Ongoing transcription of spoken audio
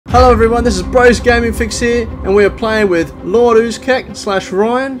Hello everyone, this is BrosGamingFix here, and we are playing with Lord Uzkek /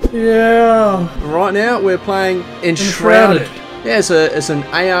 Ryan. Yeah. Right now we're playing Enshrouded. Yeah, it's an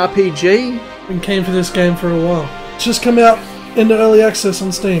ARPG. Been keen for this game for a while. It's just come out into early access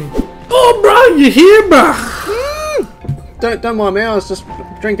on Steam. Oh, bro, you here, bro? Don't mind me. I was just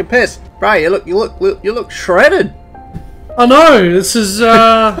drinking piss, bro. You look shredded. I know. This is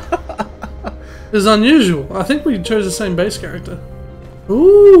this is unusual. I think we chose the same base character.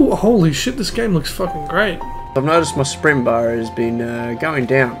 Ooh, holy shit! This game looks fucking great. I've noticed my sprint bar has been going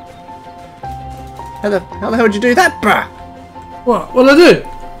down. How the hell would you do that, bruh? What? What'd I do?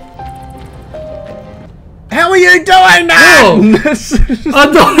 How are you doing that? I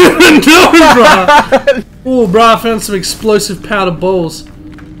don't even know, bruh. Oh, bruh, I found some explosive powder balls.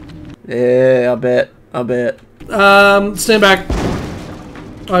 Yeah, I bet. Stand back.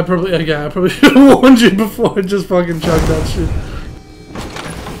 I probably should have warned you before I just fucking chugged that shit.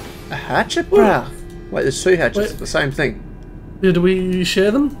 A hatchet, bruh? Wait, there's two hatchets. Wait. The same thing. Yeah, do we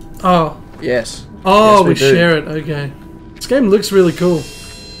share them? Oh. Yes. Oh, yes, we do. share it. Okay. This game looks really cool.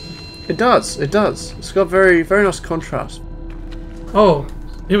 It does. It does. It's got very nice contrast. Oh,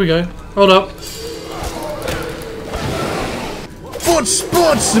 here we go. Hold up.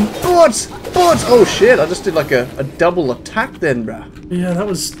 Bots! Oh shit! I just did like a double attack then, bruh. Yeah, that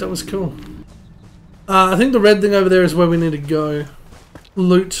was cool. I think the red thing over there is where we need to go.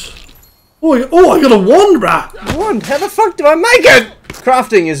 Loot. Oh, I got a wand, bruh! Wand? How the fuck did I make it?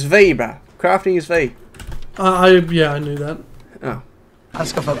 Crafting is V, bruh. Crafting is V. Yeah, I knew that. Oh. I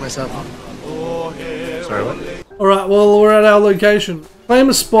just go fuck myself. Sorry, what? Alright, well, we're at our location. Claim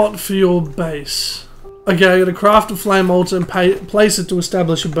a spot for your base. Okay, I gotta craft a flame altar and place it to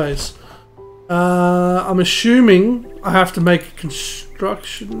establish a base. I'm assuming I have to make a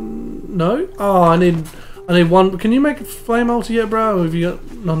construction... No? Oh, I need one... Can you make a flame altar yet, bro? Or have you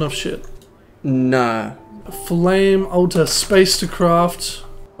got not enough shit? No. A flame altar, space to craft.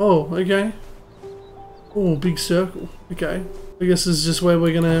 Oh, okay. Oh, big circle. Okay. I guess this is just where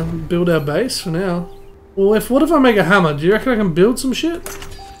we're gonna build our base for now. Well, what if I make a hammer? Do you reckon I can build some shit?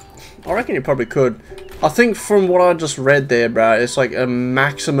 I reckon you probably could. I think from what I just read there, bro, it's like a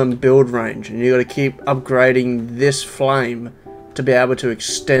maximum build range, and you got to keep upgrading this flame to be able to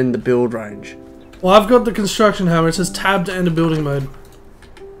extend the build range. Well, I've got the construction hammer. It says tab to enter building mode.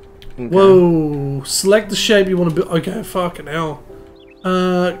 Okay. Whoa! Select the shape you want to build. Okay, fucking hell.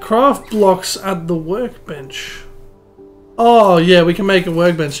 Craft blocks at the workbench. Oh yeah, we can make a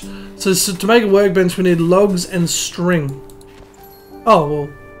workbench. So to make a workbench, we need logs and string. Oh well.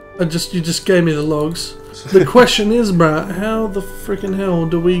 You just gave me the logs. The question is, bruh, how the freaking hell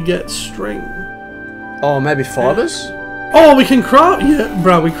do we get string? Oh, maybe fibers? Oh, we can craft... Yeah,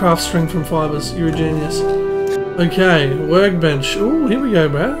 bruh, we craft string from fibers. You're a genius. Okay, workbench. Ooh, here we go,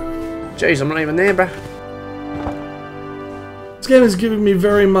 bruh. Jeez, I'm not even there, bruh. This game is giving me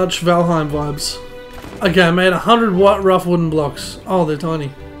very much Valheim vibes. Okay, I made 100 white rough wooden blocks. Oh, they're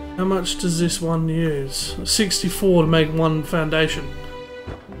tiny. How much does this one use? 64 to make one foundation.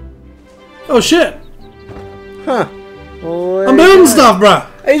 Oh shit! Huh. Boy, I'm building stuff, bruh!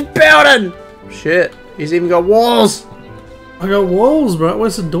 He's building! Shit, he's even got walls! I got walls, bruh.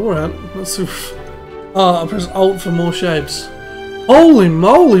 Where's the door at? Let's see. Oh, I press Alt for more shapes. Holy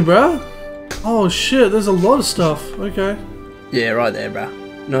moly, bruh! Oh shit, there's a lot of stuff. Okay. Yeah, right there,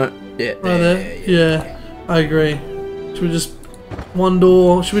 bruh. No, yeah, Right there? Yeah, I agree. Should we just... one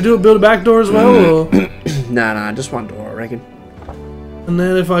door... Should we build a back door as well, or...? Nah, just one door, I reckon. And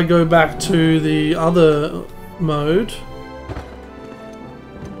then if I go back to the other mode...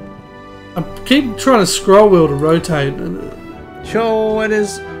 I keep trying to scroll wheel to rotate. Sure, it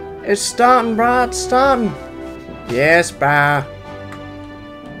is. It's starting, bruh. It's starting. Yes, bruh.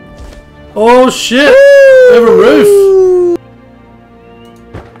 Oh shit! We have a roof.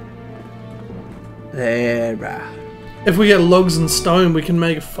 There, bruh. If we get logs and stone, we can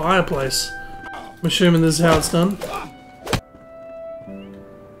make a fireplace. I'm assuming this is how it's done.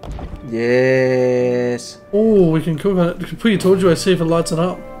 Yes. Oh, we can cook on it. Put your torch away, see if it lights it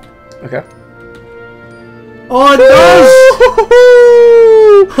up. Okay. Oh, it does!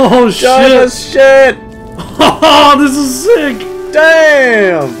 Oh shit! Shit! Oh, this is sick!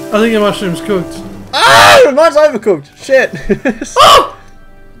 Damn! I think your mushroom's cooked. Ah! Mine's overcooked. Shit. Oh!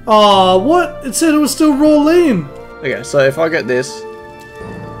 Oh, what? It said it was still raw lean. Okay, so if I get this...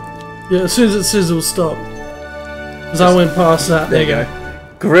 Yeah, as soon as it says it will stop. Because I went past that. There you go.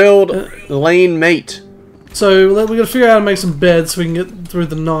 Grilled lean meat. So we gotta figure out how to make some beds so we can get through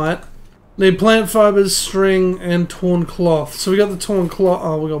the night. Need plant fibers, string, and torn cloth. So we got the torn cloth.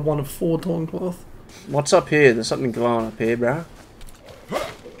 Oh, we got one of 4 torn cloth. What's up here? There's something glowing up here, bro.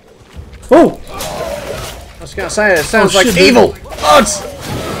 Oh! I was gonna say, it sounds like shit, evil! Odds!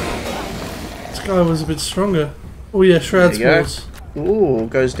 This guy was a bit stronger. Oh yeah, shroud spores. Ooh,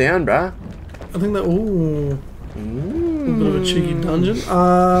 goes down, bruh. I think that. Ooh. A bit of a cheeky dungeon.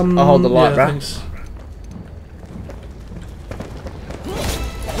 I'll hold the light, bruh. Thanks.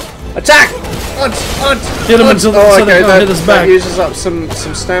 Attack! Odds! Hit him until so they can't hit us back. That uses up some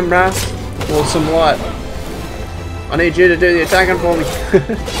stem, bruh. Or some light. I need you to do the attacking for me.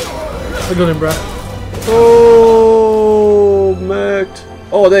 I got him, bruh. Oh, murked.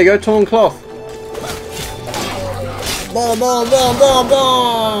 Oh, there you go, torn cloth. Boom, boom, boom, boom, boom.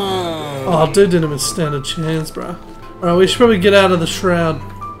 Oh, dude didn't even stand a chance, bruh. Alright, we should probably get out of the shroud.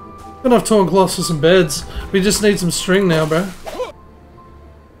 Got enough torn cloths for some beds. We just need some string now, bruh.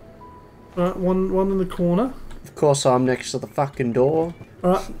 Alright, one in the corner. Of course, I'm next to the fucking door.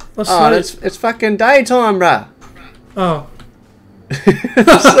 Alright, let's see. It's fucking daytime, bruh. Oh.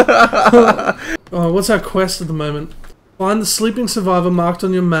 Oh, what's our quest at the moment? Find the sleeping survivor marked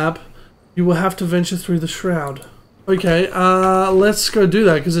on your map. You will have to venture through the shroud. Okay, let's go do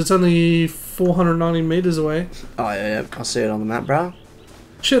that because it's only 490 meters away. Oh yeah, I see it on the map, bro.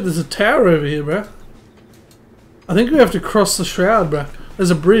 Shit, there's a tower over here, bro. I think we have to cross the shroud, bro.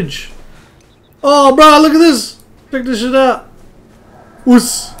 There's a bridge. Oh, bro, look at this! Check this shit out.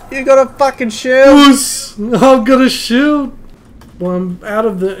 Woos. You got a fucking shield. Woos. I've got a shield. Well, I'm out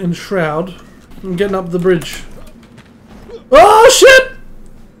of the Enshrouded. I'm getting up the bridge. Oh, shit!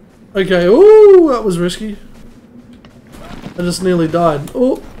 Okay, ooh, that was risky. I just nearly died.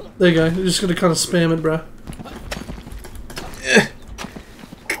 Oh, there you go. You're just gonna kind of spam it, bro.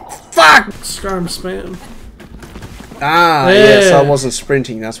 Fuck! Skyrim spam. Ah, yeah. Yes, I wasn't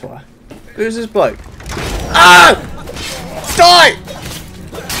sprinting, that's why. Who's this bloke? Ah! Die!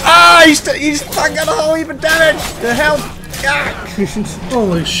 Ah, he's fucking got a whole heap of damage! The hell? Ah.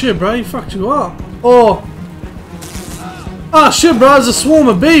 Holy shit, bro, he fucked you up. Oh. Ah, shit, bro, there's a swarm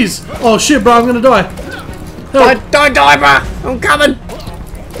of bees. Oh, shit, bro, I'm gonna die. Help. Don't die, bro! I'm coming!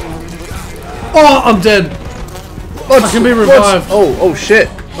 Oh, I'm dead. I can be revived. Oh shit.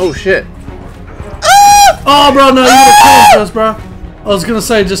 Oh, shit. Ah! Oh, bro, no, you gotta kill us, bro. I was gonna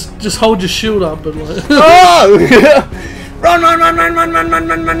say, just hold your shield up, but like... Oh! Run!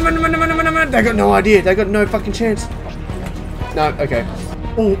 They got no idea. They got no fucking chance. No, okay.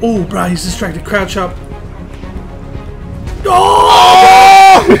 Oh, bro, he's distracted. Crouch up.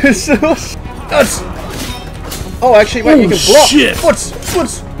 Oh! Oh, actually, wait, you can block. Shit. Butts. I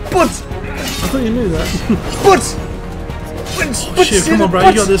thought you knew that. Butts. Shit, come on, bro.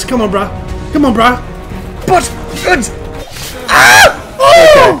 You got this. Come on, bro. Butts. Ah!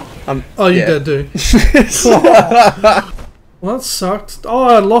 Oh! Okay. Oh, you're dead, dude. Well, that sucked. Oh,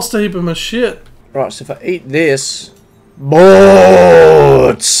 I lost a heap of my shit. Right, so if I eat this...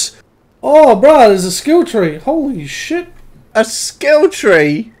 Butts! Oh, bro, there's a skill tree. Holy shit. A skill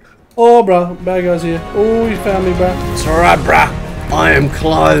tree? Oh, bro, bad guys here. Oh, you found me, bro. It's alright, bruh. I am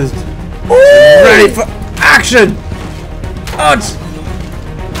clothed. Ooh. Ready for action! Odds!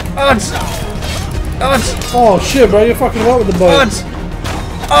 Oh, shit, bro, you're fucking what with the bow?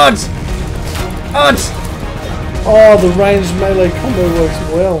 Odds! Oh, the ranged melee combo works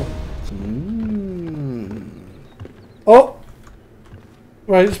well. Oh!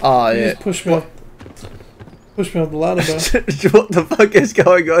 Right, just push me up. Push me up the ladder, bro. What the fuck is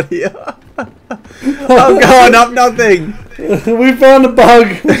going on here? I'm going up nothing! We found a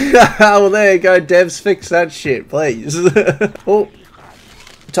bug! Well, there you go, devs, fix that shit, please. Oh.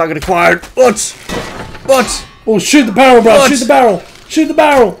 Target acquired. What? Oh, shoot the barrel, bro! Shoot the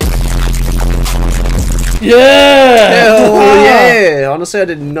barrel! Yeah! Hell yeah! Honestly, I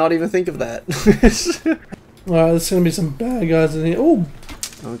did not even think of that. Alright, there's gonna be some bad guys in here. Oh!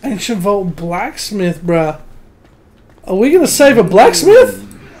 Okay. Ancient Vault Blacksmith, bruh. Are we gonna save a blacksmith?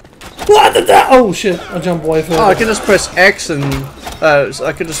 What the hell? Oh shit, I jumped away from it. Oh, I can just press X and... so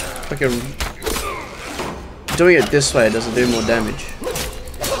I could just fucking... Doing it this way doesn't do more damage.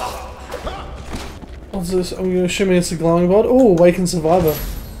 What's this? I'm gonna assume it's a glowing bod. Oh, Awakened Survivor.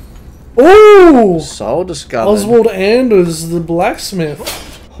 Oh! Soul discovered. Oswald Anders, the blacksmith.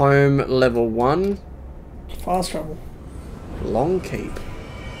 Home level 1. Fast travel. Long keep.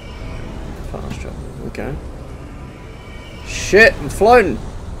 Fast travel. Okay. Shit, I'm floating.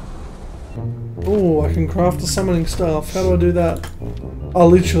 Oh, I can craft a summoning staff. How do I do that? Oh,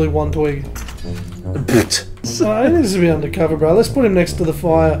 literally one twig. Oh, he needs to be undercover, bro. Let's put him next to the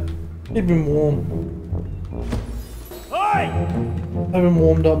fire. Keep him warm. Have him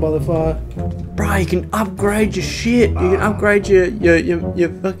warmed up by the fire. Bro, you can upgrade your shit. You can upgrade your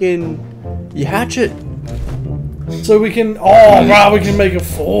fucking... your hatchet. So we can... Oh, bro, we can make a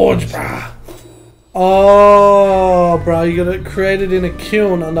forge, bro. Oh, bro, you gotta create it in a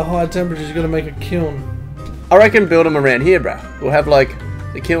kiln under high temperatures. You gotta make a kiln. I reckon build them around here, bro. We'll have like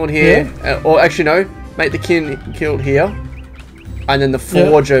the kiln here, or actually no, make the kiln here, and then the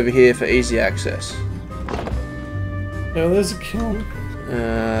forge over here for easy access. Yeah, there's a kiln.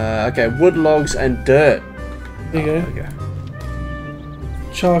 Okay, wood, logs, and dirt. There you go. Okay.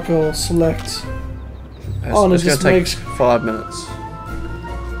 Charcoal, select. And it's gonna take 5 minutes.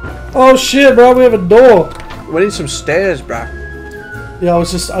 Oh shit, bro, we have a door. We need some stairs, bro. Yeah,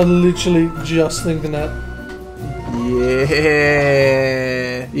 I literally just thinking that. Yeah.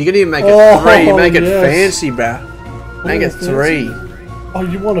 You can even make it 3. You make it fancy, bro. Make it 3. Oh,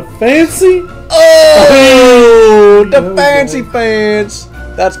 you want a fancy? Oh, the fancy pants.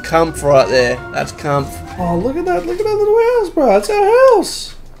 That's comf right there. That's comf. Oh, look at that little house, bro. That's our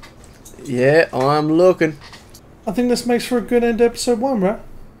house. Yeah, I'm looking. I think this makes for a good end to episode 1, bro.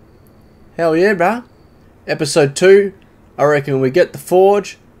 Hell yeah, bro. Episode 2, I reckon we get the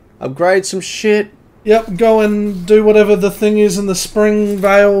forge, upgrade some shit. Yep, go and do whatever the thing is in the spring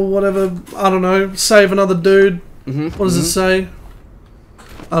vale, whatever, I don't know, save another dude. What does it say?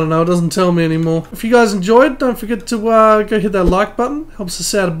 I don't know, it doesn't tell me anymore. If you guys enjoyed, don't forget to go hit that like button, helps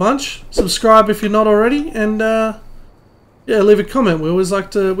us out a bunch. Subscribe if you're not already, and yeah, leave a comment. We always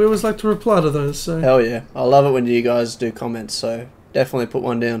like to reply to those. So. Hell yeah, I love it when you guys do comments, so definitely put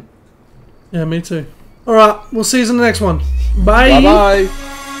one down. Yeah, me too. Alright, we'll see you in the next one. Bye! Bye bye!